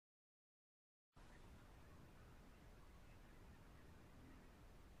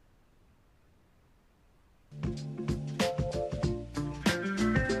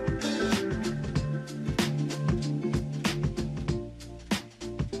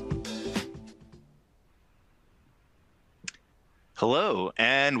Hello,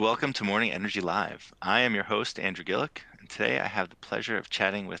 and welcome to Morning Energy Live. I am your host, Andrew Gillick, and today I have the pleasure of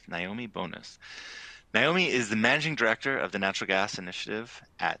chatting with Naomi Bonus. Naomi is the managing director of the Natural Gas Initiative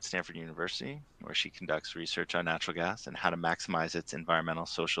at Stanford University, where she conducts research on natural gas and how to maximize its environmental,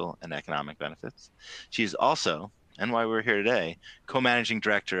 social, and economic benefits. She is also, and why we're here today, co-managing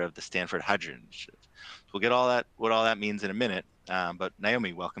director of the Stanford Hydrogen Initiative. We'll get what all that means in a minute, but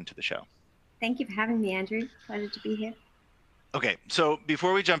Naomi, welcome to the show. Thank you for having me, Andrew. Pleasure to be here. Okay, so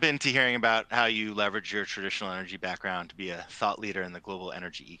before we jump into hearing about how you leverage your traditional energy background to be a thought leader in the global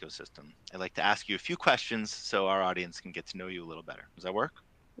energy ecosystem, I'd like to ask you a few questions so our audience can get to know you a little better. Does that work?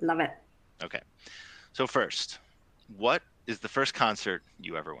 Love it. Okay, so first, what is the first concert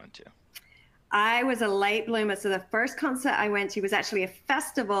you ever went to? I was a late bloomer. So the first concert I went to was actually a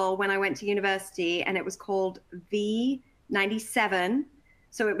festival when I went to university, and it was called V97.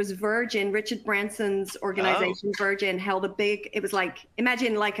 So it was Virgin, Richard Branson's organization, Virgin, held a big, it was like,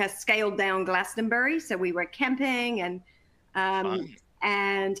 imagine like a scaled down Glastonbury. So we were camping and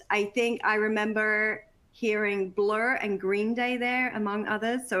I think I remember hearing Blur and Green Day there, among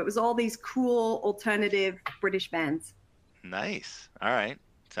others. So it was all these cool alternative British bands. Nice. All right.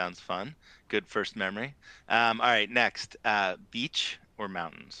 Sounds fun. Good first memory. All right, next, beach or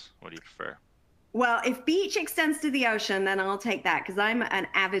mountains? What do you prefer? Well, if beach extends to the ocean, then I'll take that because I'm an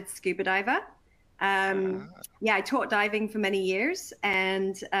avid scuba diver. Yeah, I taught diving for many years,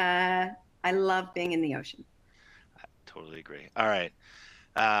 and I love being in the ocean. I totally agree. All right.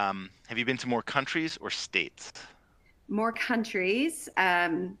 Have you been to more countries or states? More countries.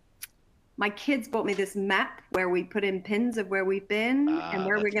 My kids bought me this map where we put in pins of where we've been and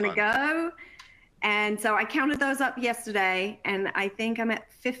where we're going to go. And so I counted those up yesterday, and I think I'm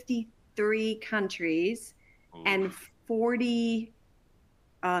at 53 countries. Ooh. And 40,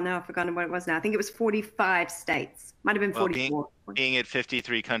 oh no, I've forgotten what it was now. I think it was 45 states. Might have been 44. Being at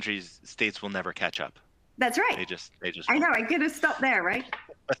 53 countries, states will never catch up. That's right. They just I know, I could have stopped there, right?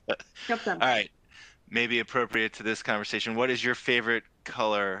 All right. Maybe appropriate to this conversation, what is your favorite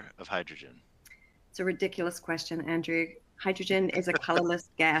color of hydrogen? It's a ridiculous question, Andrew. Hydrogen is a colorless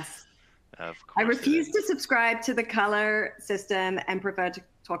gas. Of course I refuse to subscribe to the color system and prefer to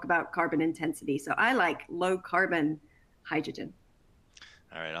talk about carbon intensity. So I like low carbon hydrogen.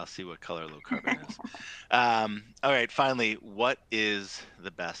 All right, I'll see what color low carbon is. All right, finally, what is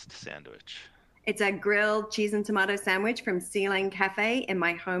the best sandwich? It's a grilled cheese and tomato sandwich from Sea Lane Cafe in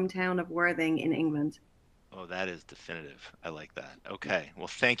my hometown of Worthing in England. Oh, that is definitive. I like that. Okay, well,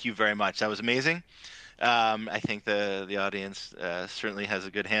 thank you very much. That was amazing. I think the audience certainly has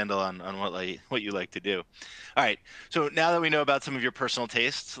a good handle on what you like to do. All right, so now that we know about some of your personal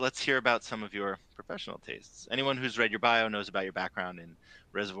tastes, let's hear about some of your professional tastes. Anyone who's read your bio knows about your background in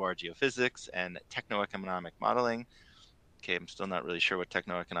reservoir geophysics and techno-economic modeling. Okay, I'm still not really sure what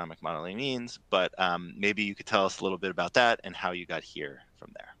techno-economic modeling means, but maybe you could tell us a little bit about that and how you got here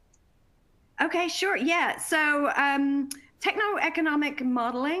from there. Okay, sure. Yeah. So techno-economic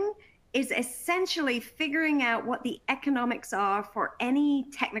modeling is essentially figuring out what the economics are for any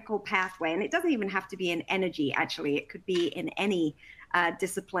technical pathway. And it doesn't even have to be in energy, actually. It could be in any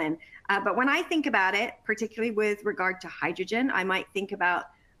discipline. But when I think about it, particularly with regard to hydrogen, I might think about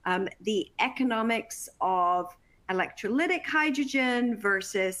the economics of electrolytic hydrogen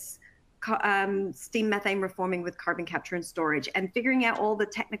versus steam methane reforming with carbon capture and storage, and figuring out all the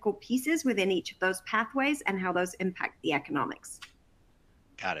technical pieces within each of those pathways and how those impact the economics.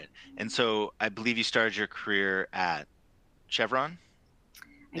 Got it. And so I believe you started your career at Chevron.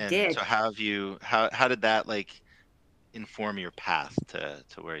 I did. So how did that like inform your path to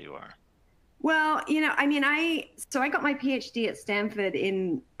where you are? Well, you know, I mean, I got my PhD at Stanford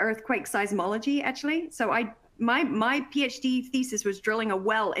in earthquake seismology, actually. So my PhD thesis was drilling a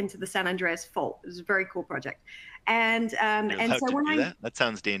well into the San Andreas Fault. It was a very cool project. And so when that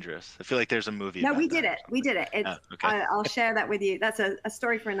sounds dangerous. I feel like there's a movie. No, we did it. We did it. Okay. I'll share that with you. That's a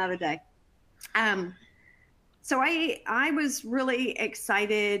story for another day. So I was really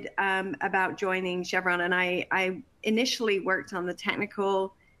excited about joining Chevron, and I initially worked on the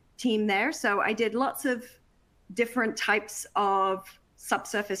technical team there. So I did lots of different types of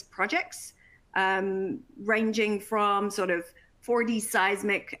subsurface projects, ranging from sort of 4D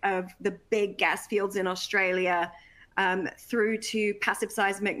seismic of the big gas fields in Australia through to passive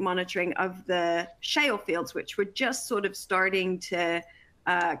seismic monitoring of the shale fields, which were just sort of starting to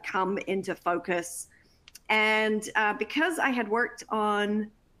come into focus. And because I had worked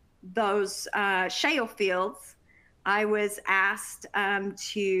on those shale fields, I was asked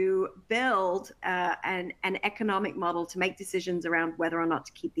to build an economic model to make decisions around whether or not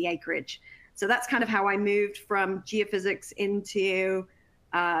to keep the acreage. So that's kind of how I moved from geophysics into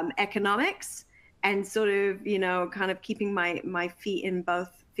economics, and sort of, kind of keeping my feet in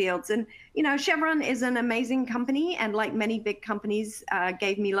both fields. And, Chevron is an amazing company, and like many big companies,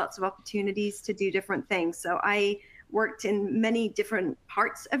 gave me lots of opportunities to do different things. So I worked in many different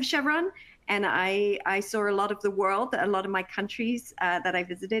parts of Chevron, and I saw a lot of the world. A lot of my countries that I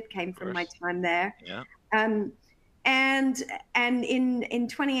visited came from my time there. Yeah. Um, and in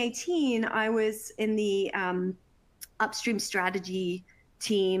 2018, I was in the upstream strategy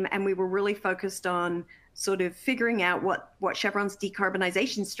team, and we were really focused on sort of figuring out what Chevron's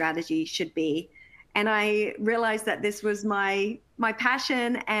decarbonization strategy should be. And I realized that this was my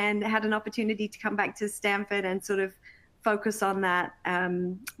passion, and had an opportunity to come back to Stanford and sort of focus on that,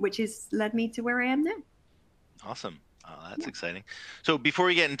 which has led me to where I am now. Awesome. Oh, that's exciting. So before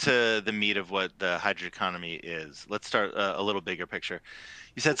we get into the meat of what the hydrogen economy is, let's start a little bigger picture.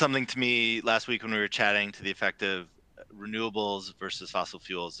 You said something to me last week when we were chatting to the effect of renewables versus fossil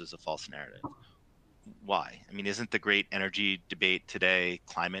fuels is a false narrative. Why? I mean, isn't the great energy debate today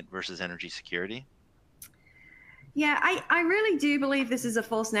climate versus energy security? Yeah, I really do believe this is a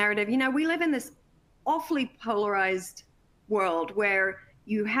false narrative. We live in this awfully polarized world where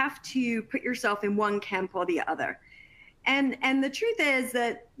you have to put yourself in one camp or the other. And the truth is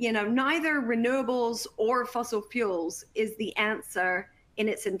that, neither renewables or fossil fuels is the answer in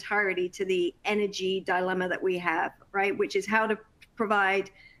its entirety to the energy dilemma that we have, right? Which is how to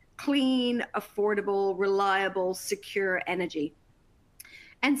provide clean, affordable, reliable, secure energy.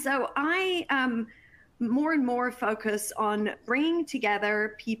 And so I more and more focus on bringing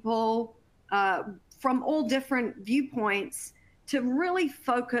together people from all different viewpoints to really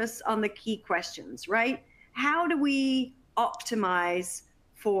focus on the key questions, right? How do we optimize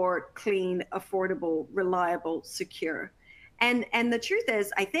for clean, affordable, reliable, secure? And the truth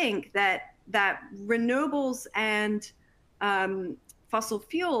is, I think that renewables and fossil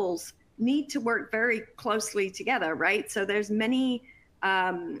fuels need to work very closely together, right? So there's many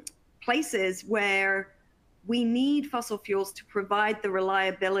places where we need fossil fuels to provide the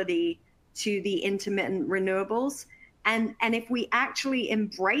reliability to the intermittent renewables. And if we actually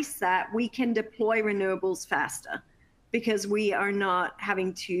embrace that, we can deploy renewables faster, because we are not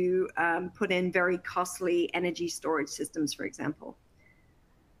having to put in very costly energy storage systems, for example.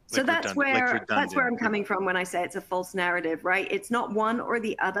 So that's where I'm coming from when I say it's a false narrative, right? It's not one or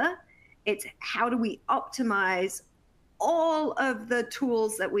the other. It's how do we optimize all of the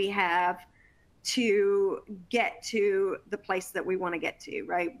tools that we have to get to the place that we want to get to,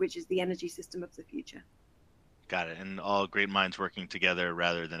 right? Which is the energy system of the future. Got it. And all great minds working together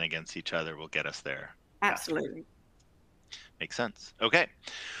rather than against each other will get us there. Absolutely. Makes sense. Okay.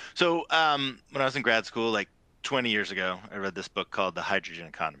 So when I was in grad school, like 20 years ago, I read this book called The Hydrogen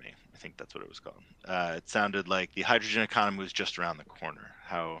Economy. I think that's what it was called. It sounded like the hydrogen economy was just around the corner.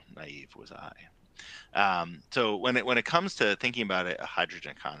 How naive was I? So when it comes to thinking about a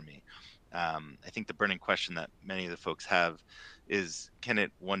hydrogen economy, I think the burning question that many of the folks have is, can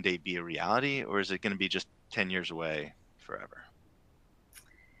it one day be a reality, or is it going to be just 10 years away forever?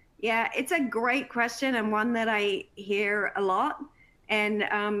 Yeah, it's a great question, and one that I hear a lot. And,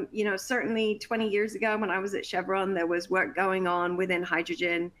 certainly 20 years ago when I was at Chevron, there was work going on within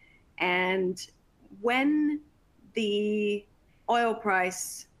hydrogen. And when the oil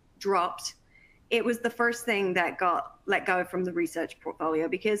price dropped, it was the first thing that got let go from the research portfolio,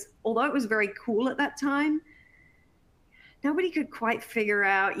 because although it was very cool at that time, nobody could quite figure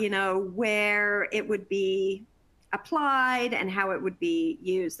out, where it would be applied and how it would be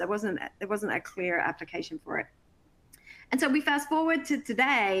used. There wasn't a clear application for it. And so we fast forward to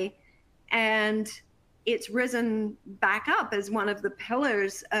today, and it's risen back up as one of the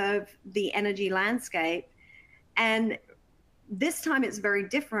pillars of the energy landscape. And this time it's very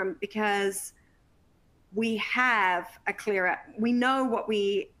different, because we have we know what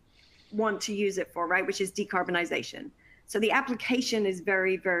we want to use it for, right? Which is decarbonization. So the application is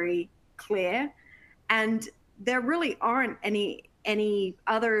very, very clear. And there really aren't any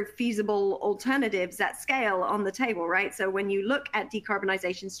other feasible alternatives at scale on the table, right? So when you look at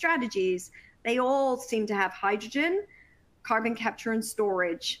decarbonization strategies, they all seem to have hydrogen, carbon capture and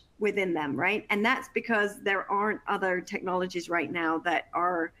storage within them, right? And that's because there aren't other technologies right now that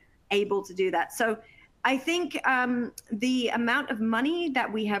are able to do that. So I think the amount of money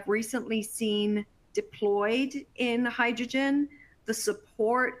that we have recently seen deployed in hydrogen, the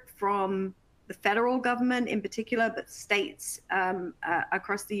support from the federal government in particular, but states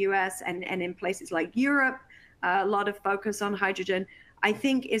across the US and in places like Europe, a lot of focus on hydrogen, I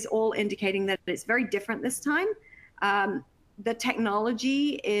think is all indicating that it's very different this time. The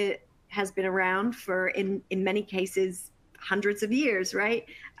technology has been around for, in many cases, hundreds of years, right?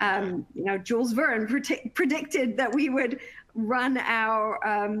 Jules Verne predicted that we would run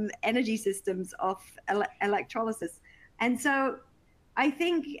our energy systems off electrolysis. And so I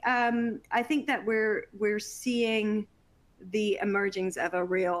think that we're seeing the emergence of a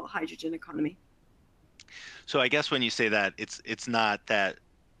real hydrogen economy. So I guess when you say that, it's not that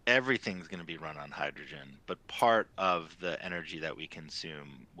everything's going to be run on hydrogen, but part of the energy that we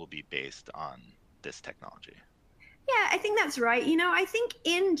consume will be based on this technology. Yeah, I think that's right. I think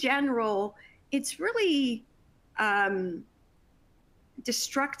in general, it's really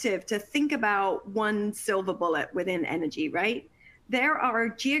destructive to think about one silver bullet within energy, right? There are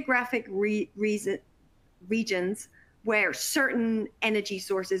geographic regions where certain energy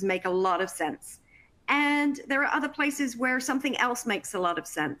sources make a lot of sense. And there are other places where something else makes a lot of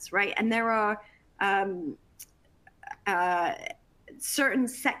sense, right? And there are certain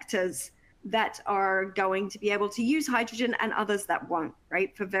sectors that are going to be able to use hydrogen and others that won't,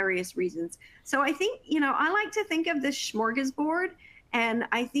 right? For various reasons. So I think, I like to think of this smorgasbord, and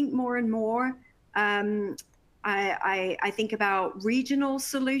I think more and more, I think about regional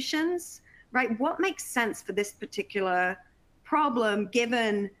solutions, right? What makes sense for this particular problem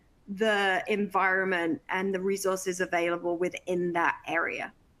given the environment and the resources available within that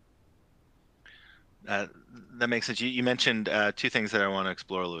area? That makes sense. You mentioned two things that I want to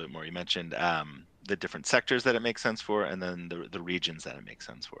explore a little bit more. You mentioned the different sectors that it makes sense for, and then the regions that it makes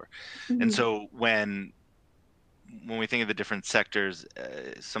sense for. Mm-hmm. And so when we think of the different sectors,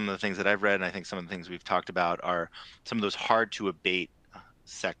 some of the things that I've read, and I think some of the things we've talked about, are some of those hard to abate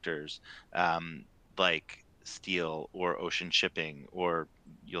sectors, like steel or ocean shipping, or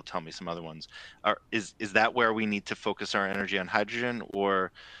you'll tell me some other ones. Is that where we need to focus our energy on hydrogen,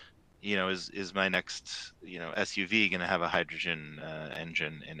 or is my next SUV going to have a hydrogen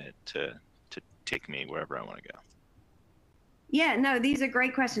engine in it to take me wherever I want to go? Yeah, no, these are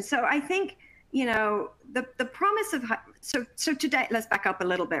great questions. So I think the promise of so today, let's back up a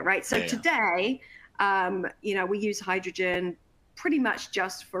little bit, right? So today, we use hydrogen pretty much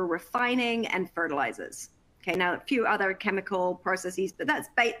just for refining and fertilizers. Okay, now a few other chemical processes, but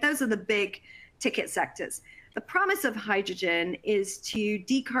those are the big ticket sectors. The promise of hydrogen is to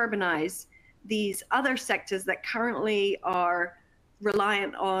decarbonize these other sectors that currently are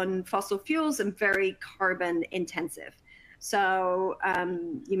reliant on fossil fuels and very carbon intensive. So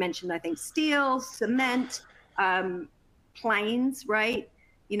you mentioned, I think, steel, cement, planes, right?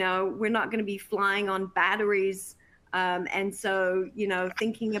 We're not going to be flying on batteries. And so,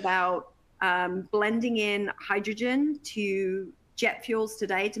 thinking about blending in hydrogen to jet fuels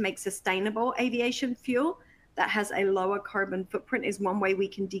today to make sustainable aviation fuel that has a lower carbon footprint is one way we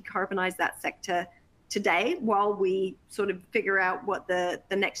can decarbonize that sector today while we sort of figure out what the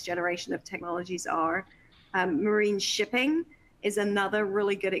next generation of technologies are. Marine shipping is another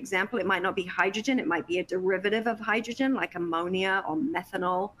really good example. It might not be hydrogen, it might be a derivative of hydrogen like ammonia or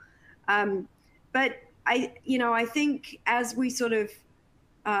methanol. But I think as we sort of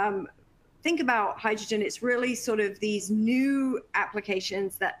think about hydrogen, it's really sort of these new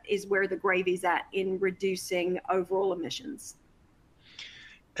applications that is where the gravy's at in reducing overall emissions.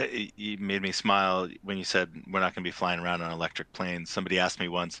 You made me smile when you said we're not going to be flying around on electric planes. Somebody asked me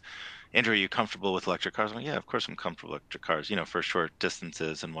once, Andrew, are you comfortable with electric cars? I'm like, yeah, of course I'm comfortable with electric cars, for short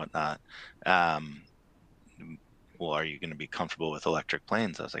distances and whatnot. Well, are you going to be comfortable with electric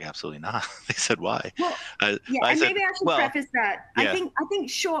planes? I was like, absolutely not. They said, why? Well, yeah, and maybe I should preface that. Yeah. I think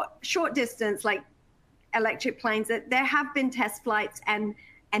short distance, like electric planes, that there have been test flights, and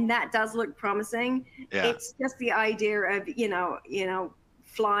that does look promising. Yeah. It's just the idea of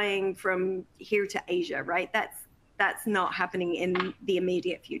flying from here to Asia, right? That's not happening in the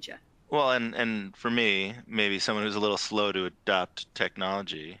immediate future. Well, and for me, maybe someone who's a little slow to adopt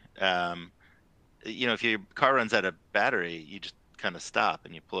technology, if your car runs out of battery, you just kind of stop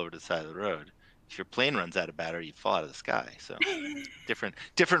and you pull over to the side of the road. If your plane runs out of battery, you fall out of the sky. So different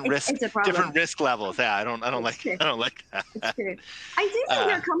risk levels. Yeah, I don't like that. It's true. I do think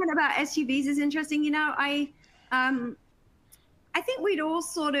your comment about SUVs is interesting. I think we'd all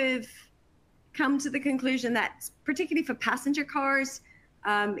sort of come to the conclusion that, particularly for passenger cars,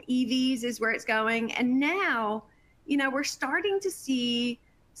 EVs is where it's going. And now, we're starting to see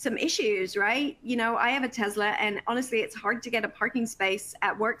some issues, right? I have a Tesla, and honestly, it's hard to get a parking space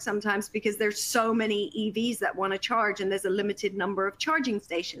at work sometimes because there's so many EVs that want to charge, and there's a limited number of charging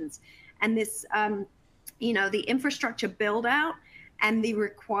stations. And this, the infrastructure build out and the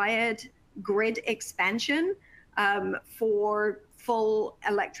required grid expansion for full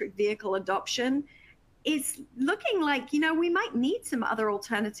electric vehicle adoption it's looking like, we might need some other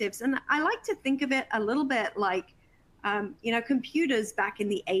alternatives. And I like to think of it a little bit like, computers back in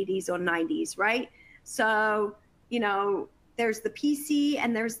the 80s or 90s, right? So, there's the PC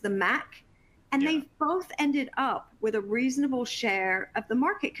and there's the Mac, and Yeah, they've both ended up with a reasonable share of the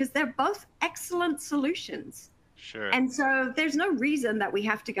market because they're both excellent solutions. sure. And so there's no reason that we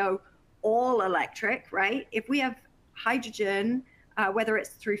have to go all electric, right? If we have hydrogen, whether it's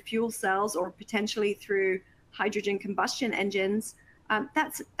through fuel cells or potentially through hydrogen combustion engines,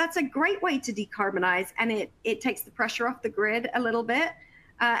 that's a great way to decarbonize, and it takes the pressure off the grid a little bit.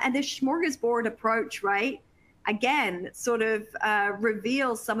 And this smorgasbord approach, right, again, sort of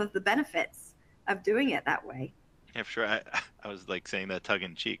reveals some of the benefits of doing it that way. Yeah, sure. I was like saying that tongue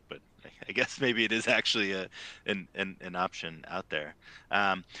in cheek, but I guess maybe it is actually an option out there.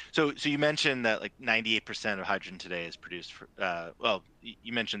 So you mentioned that like 98% of hydrogen today is produced for, well,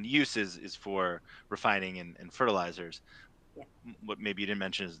 you mentioned the use is for refining and fertilizers. Yeah. What maybe you didn't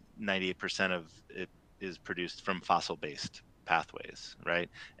mention is 98% of it is produced from fossil-based pathways, right?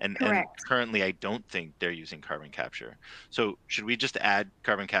 And Correct. currently, I don't think they're using carbon capture. So should we just add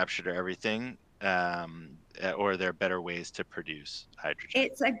carbon capture to everything, or are there better ways to produce hydrogen?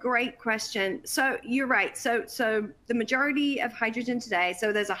 It's a great question. So you're right. So the majority of hydrogen today,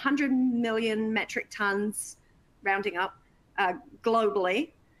 so there's 100 million metric tons, rounding up,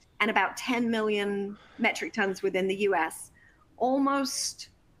 globally, and about 10 million metric tons within the US. Almost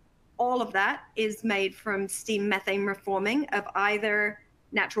all of that is made from steam methane reforming of either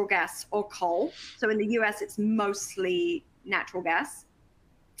natural gas or coal. So in the US, it's mostly natural gas.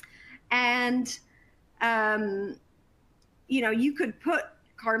 And you could put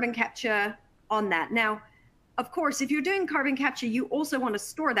carbon capture on that. Now, of course, if you're doing carbon capture, you also want to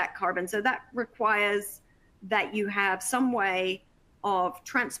store that carbon. So that requires that you have some way of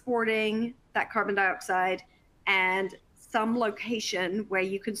transporting that carbon dioxide and some location where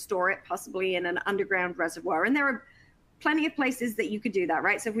you can store it, possibly in an underground reservoir. And there are plenty of places that you could do that,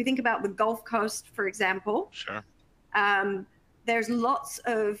 right? So if we think about the Gulf Coast, for example, Sure. there's lots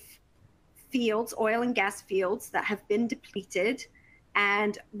of fields, oil and gas fields, that have been depleted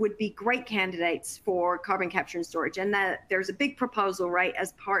and would be great candidates for carbon capture and storage. And that there's a big proposal, right,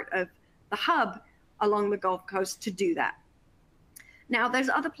 as part of the hub along the Gulf Coast to do that. Now, there's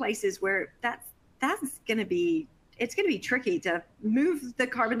other places where that's going to be, it's going to be tricky to move the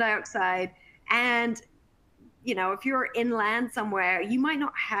carbon dioxide. And, if you're inland somewhere, you might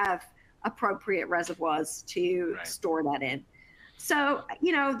not have appropriate reservoirs to Right. store that in. So,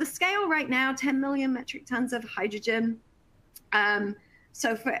 the scale right now, 10 million metric tons of hydrogen.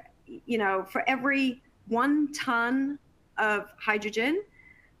 So for every 1 ton of hydrogen,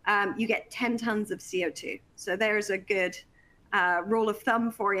 you get 10 tons of CO2. So there's a good rule of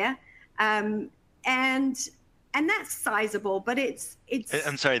thumb for you. And that's sizable, but it's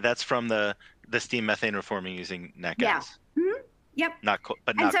I'm sorry, that's from the steam methane reforming using nat yeah. gas, Mhm. Yep. not coal,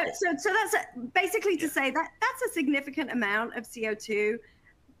 but And not so, coal. so that's basically to Yeah. say that that's a significant amount of CO2,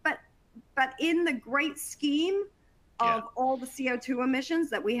 but in the great scheme Yeah. of all the CO2 emissions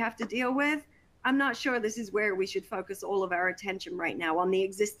that we have to deal with, I'm not sure this is where we should focus all of our attention right now, on the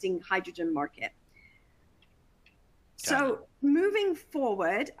existing hydrogen market. So moving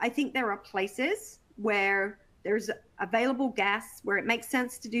forward, I think there are places where there's available gas, where it makes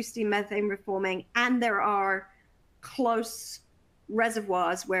sense to do steam methane reforming, and there are close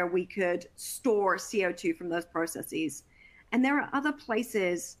reservoirs where we could store CO2 from those processes. And there are other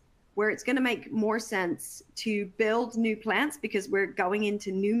places where it's going to make more sense to build new plants because we're going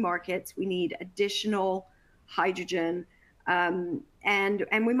into new markets. We need additional hydrogen, and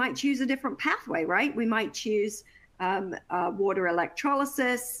we might choose a different pathway, right? We might choose water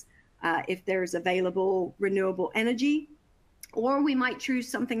electrolysis if there's available renewable energy. Or we might choose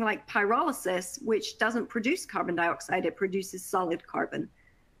something like pyrolysis, which doesn't produce carbon dioxide, it produces solid carbon.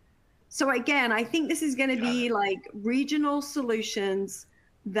 So again, I think this is going to be like regional solutions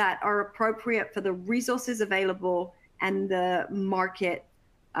that are appropriate for the resources available and the market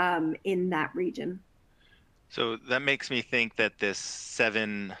in that region. So that makes me think that this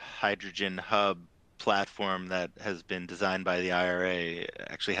 7 hydrogen hub platform that has been designed by the IRA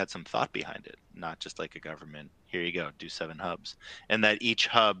actually had some thought behind it, not just like a government, here you go, do 7 hubs. And that each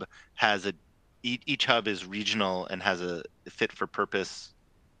hub each hub is regional and has a fit for purpose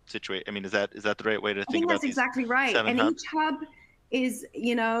situation. I mean, is that the right way to I think think about that's these exactly right. 7 And hubs? each hub is,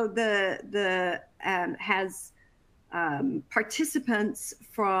 has participants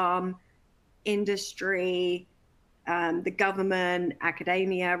from industry, the government,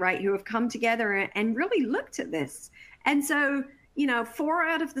 academia, right, who have come together and really looked at this. And so, 4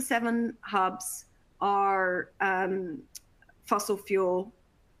 out of the 7 hubs are fossil fuel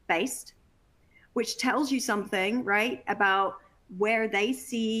based, which tells you something, right, about where they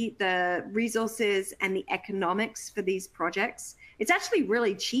see the resources and the economics for these projects. It's actually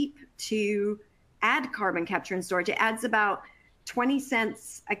really cheap to add carbon capture and storage. It adds about 20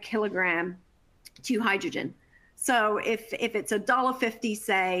 cents a kilogram to hydrogen. So if it's $1.50,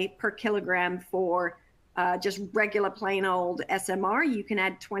 say, per kilogram for just regular plain old SMR, you can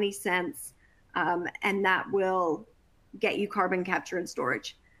add 20 cents, and that will get you carbon capture and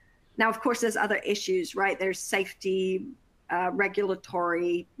storage. Now, of course, there's other issues, right? There's safety,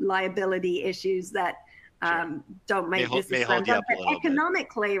 regulatory, liability issues that don't make this as hold grand. you But up a little bit.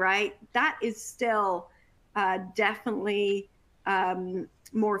 economically, right, that is still definitely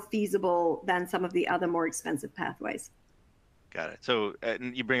more feasible than some of the other more expensive pathways. Got it. So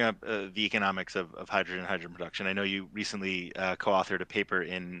you bring up the economics of hydrogen production. I know you recently co-authored a paper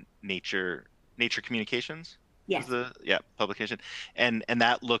in Nature Communications. Yes. Was the publication, and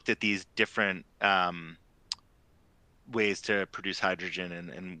that looked at these different ways to produce hydrogen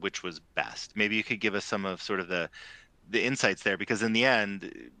and which was best. Maybe you could give us some of sort of the insights there, because in the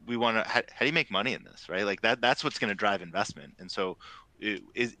end we want to how do you make money in this, right? Like that's what's going to drive investment. And so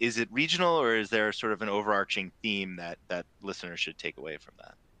is it regional, or is there sort of an overarching theme that listeners should take away from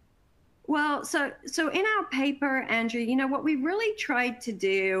that? Well, so in our paper, Andrew, what we really tried to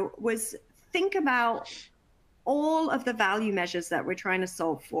do was think about all of the value measures that we're trying to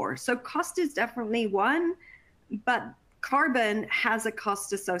solve for. So cost is definitely one, but carbon has a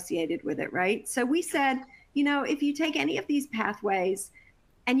cost associated with it, right? So we said, if you take any of these pathways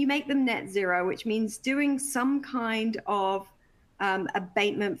and you make them net zero, which means doing some kind of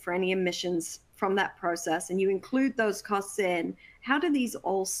abatement for any emissions from that process, and you include those costs in, how do these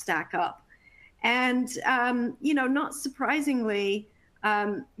all stack up? And, not surprisingly,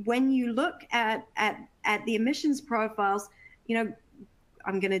 when you look at the emissions profiles,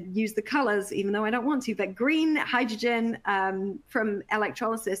 I'm going to use the colors, even though I don't want to, but green hydrogen from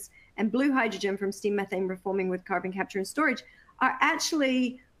electrolysis and blue hydrogen from steam methane reforming with carbon capture and storage are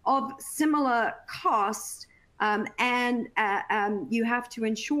actually of similar cost. And you have to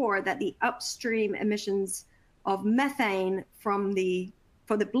ensure that the upstream emissions of methane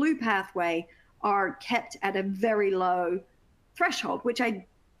for the blue pathway are kept at a very low threshold, which I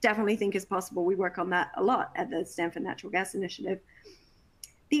definitely think is possible. We work on that a lot at the Stanford Natural Gas Initiative.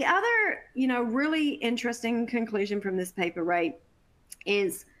 The other, really interesting conclusion from this paper, right,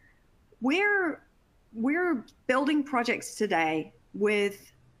 is we're building projects today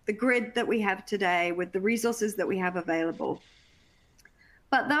with the grid that we have today, with the resources that we have available.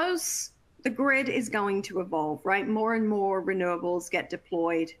 But the grid is going to evolve, right? More and more renewables get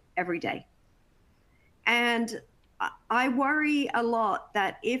deployed every day. And I worry a lot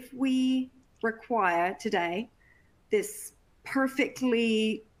that if we require today this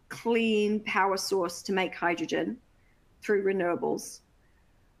perfectly clean power source to make hydrogen through renewables,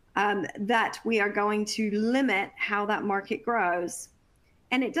 that we are going to limit how that market grows.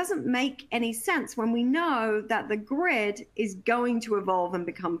 And it doesn't make any sense when we know that the grid is going to evolve and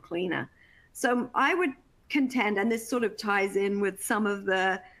become cleaner. So I would contend, and this sort of ties in with some of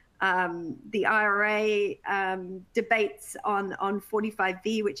the IRA debates on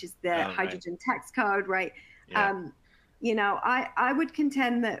 45V, which is the hydrogen tax code, right? Yeah. I would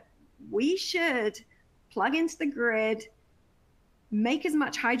contend that we should plug into the grid, make as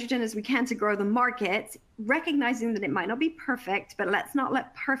much hydrogen as we can to grow the market, recognizing that it might not be perfect, but let's not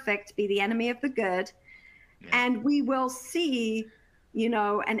let perfect be the enemy of the good. Yeah. And we will see,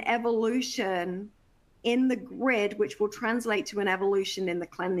 an evolution in the grid, which will translate to an evolution in the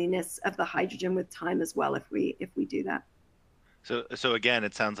cleanliness of the hydrogen with time as well, if we do that. So again,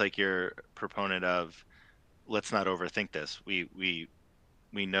 it sounds like you're a proponent of, let's not overthink this. We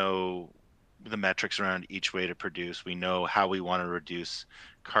know the metrics around each way to produce. We know how we want to reduce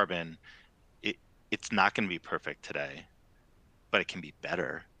carbon. It's not going to be perfect today, but it can be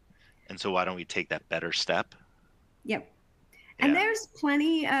better. And so why don't we take that better step? Yep. Yeah. And there's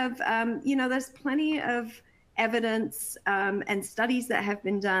plenty of, evidence and studies that have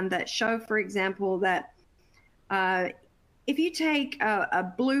been done that show, for example, that if you take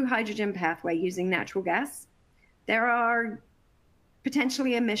a blue hydrogen pathway using natural gas, there are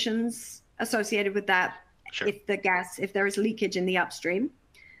potentially emissions associated with that. Sure. If there is leakage in the upstream,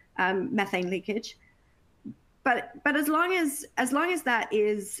 methane leakage. But as long as that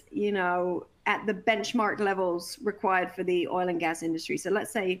is, at the benchmark levels required for the oil and gas industry. So let's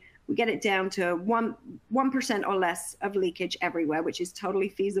say we get it down to 1% or less of leakage everywhere, which is totally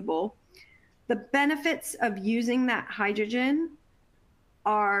feasible. The benefits of using that hydrogen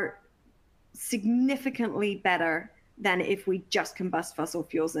are significantly better than if we just combust fossil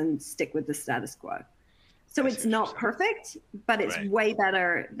fuels and stick with the status quo. So I see it's what you're not saying. perfect, but it's Right. way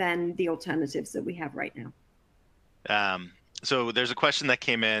better than the alternatives that we have right now. So there's a question that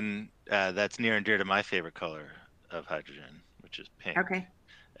came in that's near and dear to my favorite color of hydrogen, which is pink. Okay.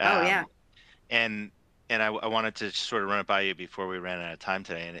 Oh, yeah. Um, and I wanted to sort of run it by you before we ran out of time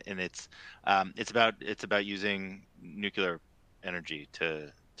today, and it's about using nuclear energy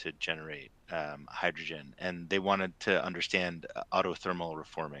to generate hydrogen, and they wanted to understand autothermal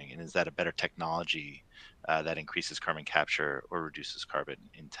reforming, and is that a better technology that increases carbon capture or reduces carbon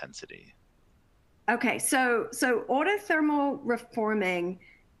intensity? Okay, so autothermal reforming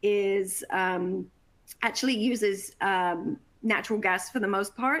is actually uses natural gas for the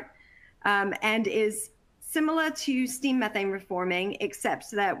most part, and is similar to steam methane reforming, except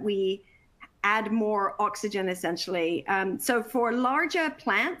that we add more oxygen essentially. So for larger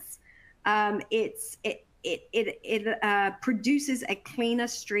plants, it produces a cleaner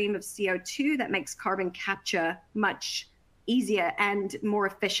stream of CO2 that makes carbon capture much easier and more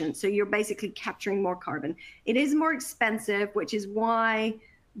efficient. So you're basically capturing more carbon. It is more expensive, which is why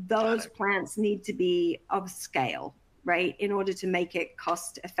Got those it. plants need to be of scale, right, in order to make it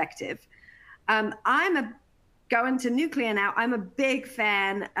cost effective. Going to nuclear now. I'm a big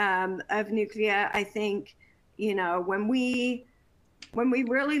fan of nuclear. I think, when we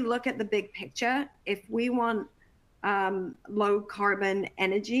really look at the big picture, if we want low carbon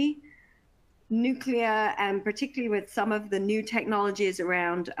energy, nuclear, and particularly with some of the new technologies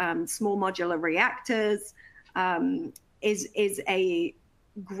around small modular reactors, is a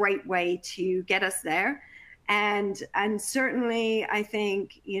great way to get us there. And certainly, I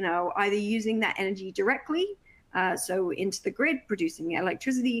think, either using that energy directly, so into the grid, producing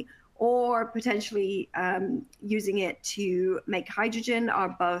electricity, or potentially using it to make hydrogen are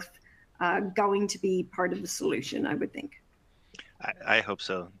both going to be part of the solution, I would think. I hope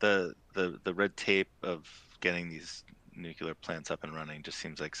so. The red tape of getting these nuclear plants up and running just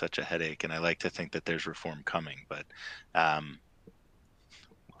seems like such a headache, and I like to think that there's reform coming, but um,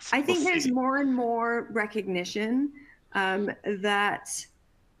 I we'll think there's see. more and more recognition that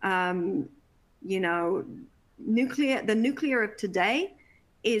um, the nuclear of today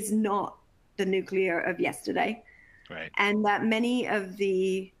is not the nuclear of yesterday, Right. and that many of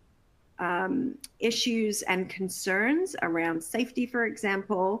the issues and concerns around safety, for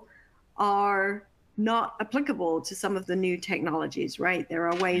example, are not applicable to some of the new technologies, right? There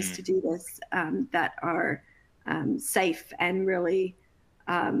are ways Mm, to do this that are safe and really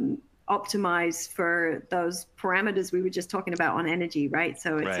optimized for those parameters we were just talking about on energy, right?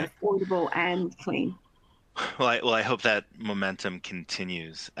 So it's right. affordable and clean. Well, I hope that momentum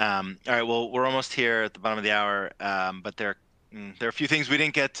continues. All right. Well, we're almost here at the bottom of the hour, but there are a few things we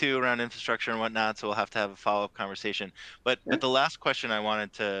didn't get to around infrastructure and whatnot, so we'll have to have a follow-up conversation. But Sure. the last question I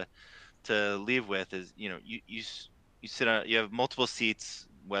wanted to leave with is, you sit on, you have multiple seats,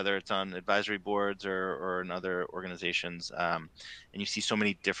 whether it's on advisory boards or in other organizations, and you see so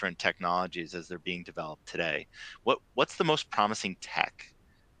many different technologies as they're being developed today. What's the most promising tech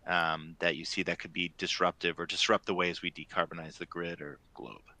that you see that could be disruptive or disrupt the ways we decarbonize the grid or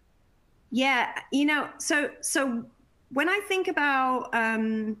globe? Yeah, so when I think about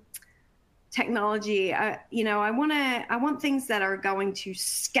technology, I want things that are going to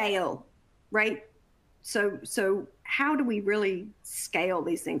scale, right? So how do we really scale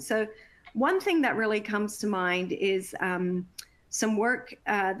these things? So one thing that really comes to mind is some work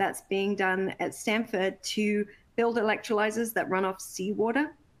that's being done at Stanford to build electrolyzers that run off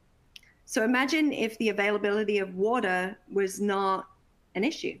seawater. So imagine if the availability of water was not an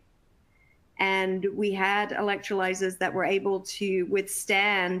issue, and we had electrolyzers that were able to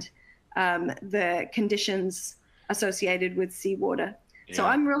withstand the conditions associated with seawater. So Yeah.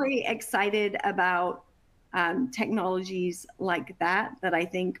 I'm really excited about technologies like that I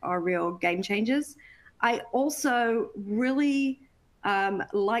think are real game changers. I also really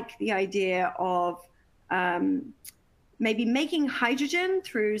like the idea of maybe making hydrogen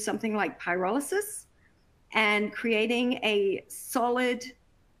through something like pyrolysis and creating a solid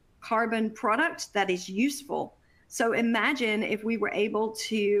carbon product that is useful. So imagine if we were able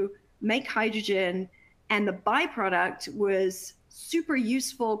to make hydrogen and the byproduct was super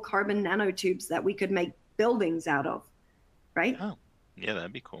useful carbon nanotubes that we could make buildings out of, right? Oh, yeah,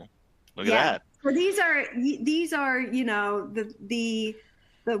 that'd be cool. Look at Yeah. that. So these are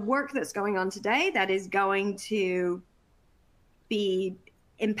the work that's going on today that is going to be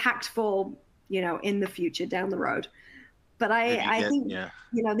impactful, in the future down the road. But If you I get, think, yeah.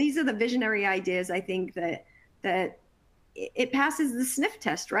 these are the visionary ideas. I think that it passes the sniff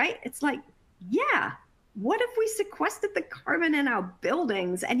test, right? It's like yeah, what if we sequestered the carbon in our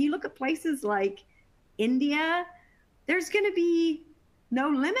buildings? And you look at places like India, there's going to be no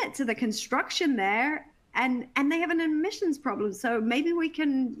limit to the construction there. And they have an emissions problem. So maybe we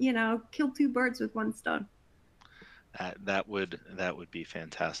can, kill two birds with one stone. That would be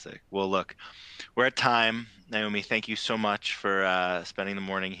fantastic. Well, look, we're at time. Naomi, thank you so much for spending the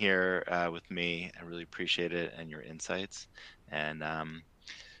morning here with me. I really appreciate it and your insights. And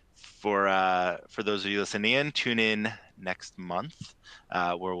for those of you listening in, tune in next month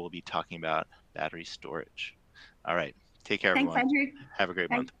where we'll be talking about battery storage. All right, take care, Thanks, everyone. Andrew. Have a great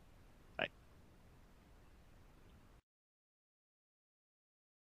Bye. month.